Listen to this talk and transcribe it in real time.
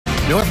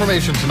New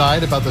information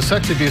tonight about the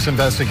sex abuse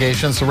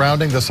investigation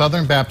surrounding the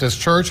Southern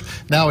Baptist Church.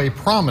 Now a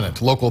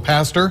prominent local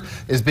pastor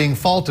is being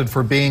faulted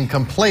for being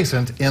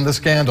complacent in the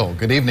scandal.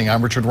 Good evening,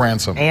 I'm Richard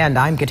Ransom. And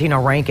I'm Katina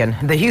Rankin.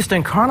 The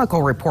Houston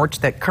Chronicle reports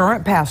that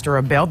current pastor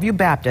of Bellevue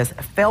Baptist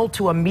failed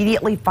to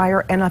immediately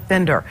fire an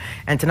offender.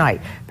 And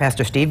tonight,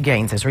 Pastor Steve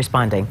Gaines is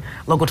responding.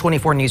 Local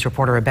 24 News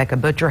reporter Rebecca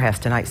Butcher has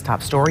tonight's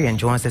top story and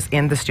joins us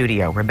in the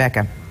studio.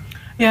 Rebecca.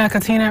 Yeah,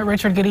 Katina,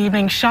 Richard, good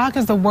evening. Shock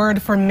is the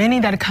word for many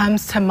that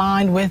comes to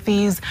mind with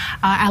these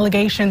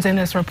allegations in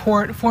this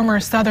report. Former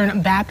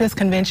Southern Baptist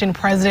Convention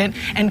president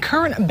and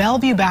current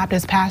Bellevue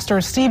Baptist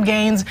pastor Steve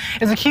Gaines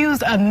is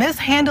accused of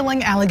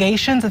mishandling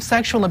allegations of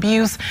sexual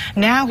abuse.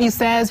 Now he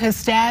says his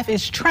staff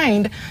is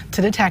trained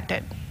to detect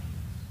it.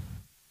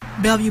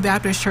 Bellevue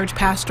Baptist Church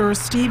pastor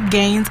Steve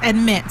Gaines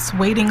admits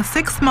waiting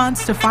 6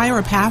 months to fire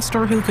a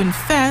pastor who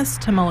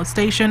confessed to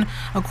molestation,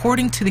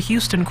 according to the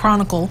Houston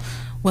Chronicle.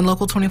 When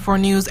Local 24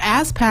 News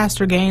asked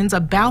Pastor Gaines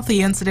about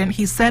the incident,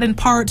 he said in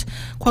part,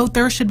 quote,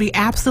 "There should be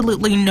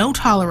absolutely no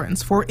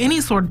tolerance for any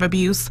sort of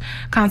abuse.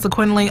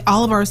 Consequently,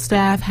 all of our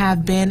staff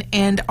have been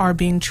and are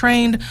being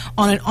trained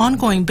on an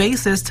ongoing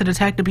basis to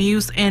detect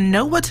abuse and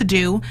know what to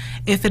do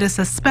if it is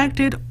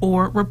suspected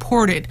or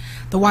reported."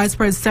 The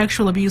widespread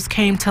sexual abuse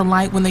came to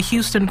light when the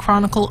Houston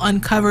Chronicle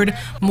uncovered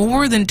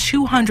more than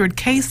 200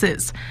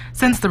 cases.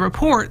 Since the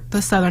report,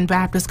 the Southern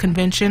Baptist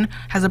Convention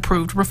has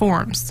approved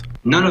reforms.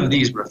 None of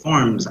these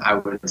reforms, I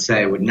would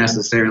say, would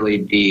necessarily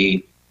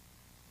be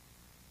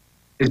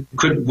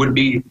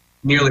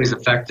nearly as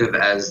effective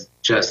as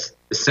just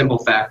the simple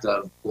fact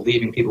of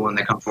believing people when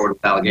they come forward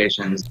with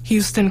allegations.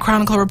 Houston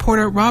Chronicle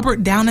reporter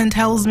Robert Downen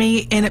tells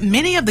me in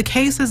many of the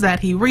cases that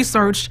he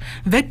researched,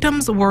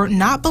 victims were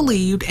not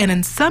believed, and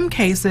in some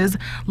cases,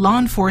 law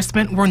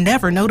enforcement were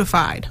never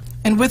notified.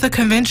 And with a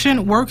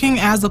convention working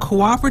as a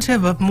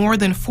cooperative of more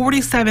than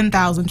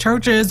 47,000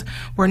 churches,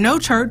 where no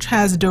church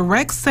has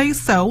direct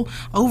say-so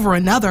over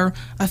another,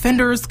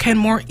 offenders can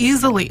more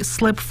easily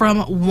slip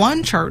from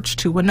one church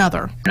to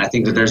another. And I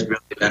think that there's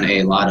really been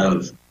a lot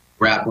of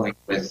grappling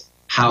with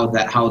how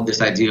this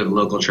idea of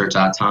local church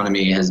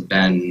autonomy has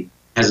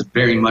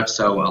very much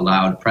so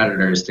allowed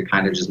predators to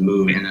kind of just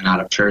move in and out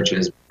of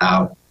churches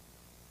without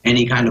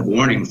any kind of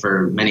warning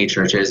for many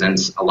churches, and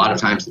a lot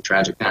of times the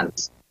tragic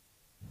ends.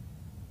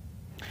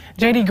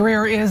 J.D.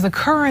 Greer is the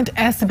current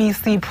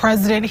SBC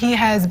president. He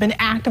has been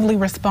actively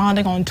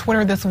responding on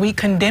Twitter this week,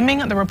 condemning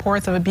the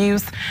reports of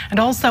abuse and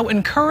also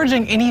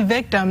encouraging any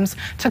victims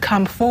to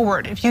come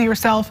forward. If you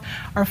yourself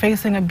are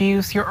facing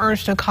abuse, you're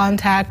urged to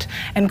contact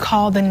and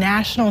call the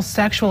National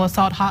Sexual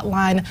Assault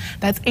Hotline.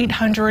 That's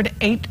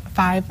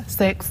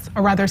 800-856,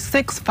 or rather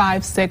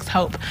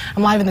 656-HOPE.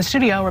 I'm live in the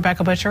studio,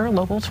 Rebecca Butcher,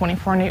 Local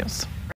 24 News.